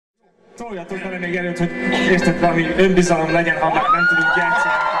Toljatok bele még előtt, hogy érted, valami önbizalom legyen, ha már nem tudunk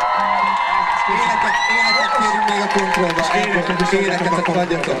játszani. Éneket kérünk még a kontrollba. Éneket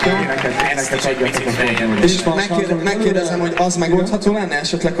adjatok, jó? Éneket adjatok. És megkérdezem, hogy az megoldható lenne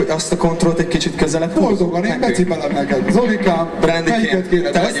esetleg, hogy azt a kontrollt egy kicsit közelebb húzzuk? Boldogan, én becipelem neked. Zolikám, melyiket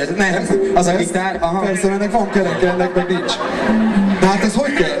kéred? Te vagy, nem, az a gitár, aha. Persze, ennek van kereke, ennek meg nincs. De hát ez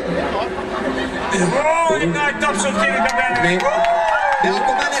hogy kell? Ó, egy nagy tapsot kérünk a benne! De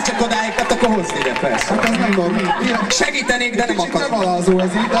akkor már ne csak odáig, hát akkor hozd ide, persze. Hát ez nem van. Segítenék, de nem akarok. akarok. Nem alázó ez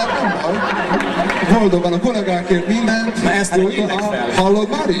így, de hát nem baj. Boldogan a kollégákért mindent. Na ezt úgy fel. Hallod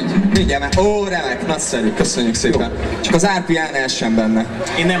már így? Mindjárt, ó, remek, nagyszerű, köszönjük szépen. Csak az Árpián essen benne.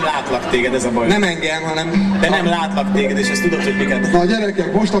 Én nem látlak téged, ez a baj. Nem engem, hanem... De nem látlak téged, és ezt tudod, hogy miket. Na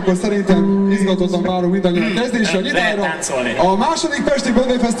gyerekek, most akkor szerintem izgatottan várunk mindannyian a kezdésre, a nyitára. A második Pesti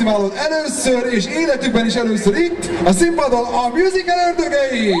Broadway Fesztiválon először, és életükben is először itt, a színpadon a musical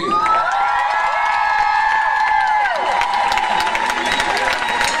Ördögei!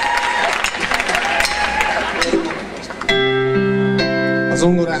 A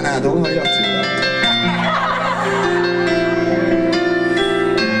zongoránál Dolhai Attila.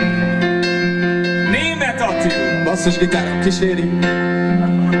 Németh Attila! Basszusgitáron kíséri.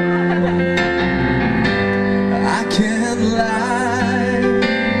 I can't lie.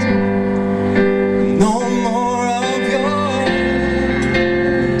 No more of your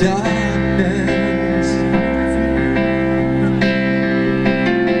darkness.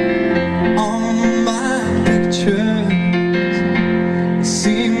 On my pictures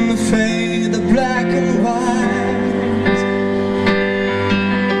seem to fade the black and white.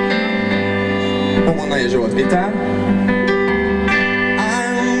 Homonnay Zsolt gitár.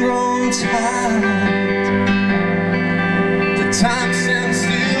 I'm grown tired. The time seems to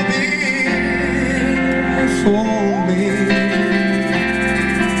be for me.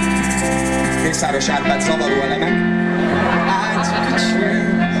 Mészáros Árpád zavaró elemek. I took a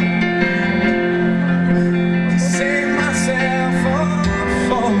chance to save myself from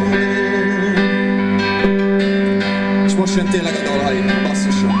falling. És most jön tényleg a Dolhai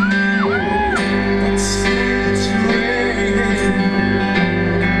basszuson.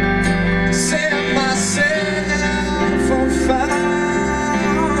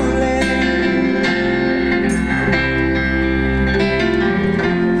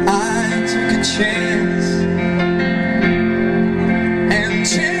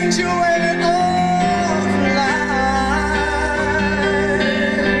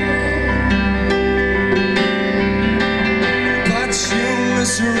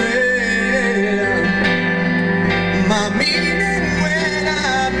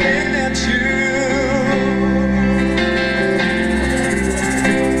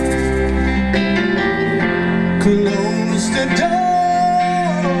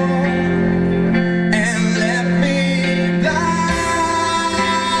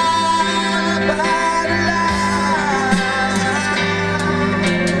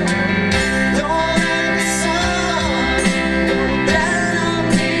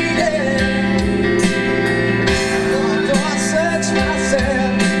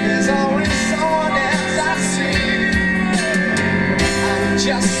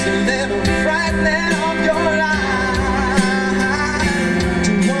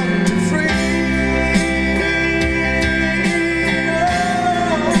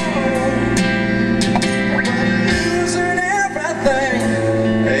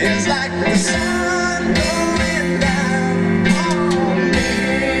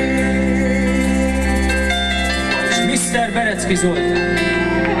 Bereczki Zoltán.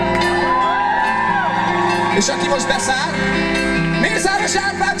 És aki most beszáll, Mészáros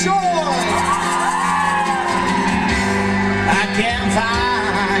Árpád Zsolt! I can't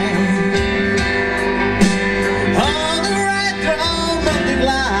find all the right drum of the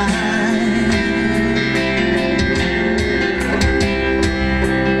line.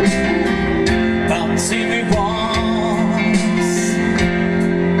 Come see me once,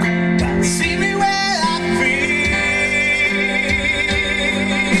 come see me where I feel.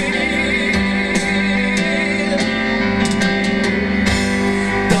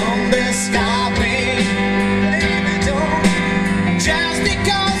 Don't be scared, baby, don't just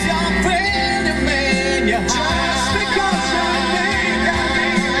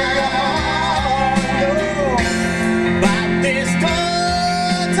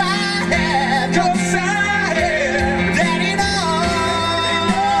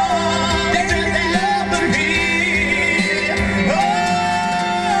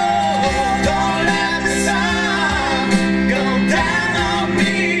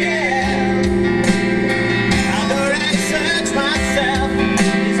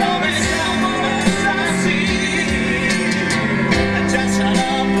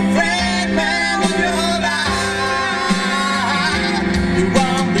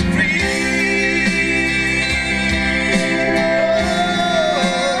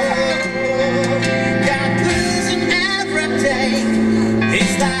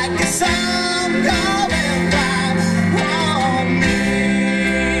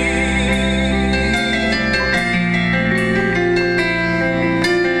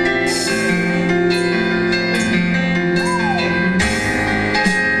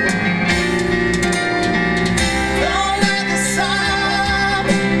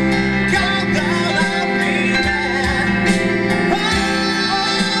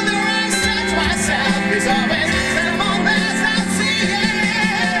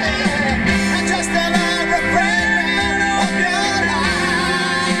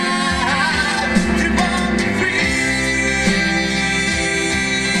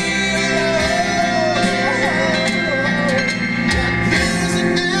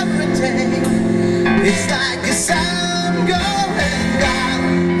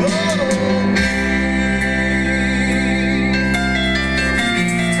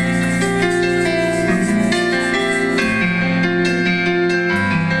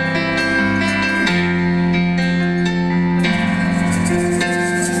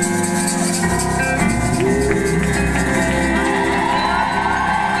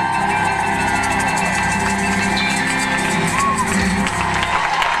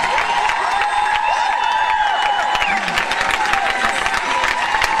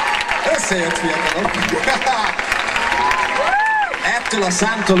Összejött, fiatalok. Ettől a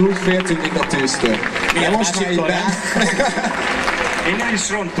számtól úgy féltünk, mint a tűztől. Milyen most már így be... Én el is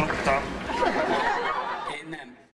rontottam.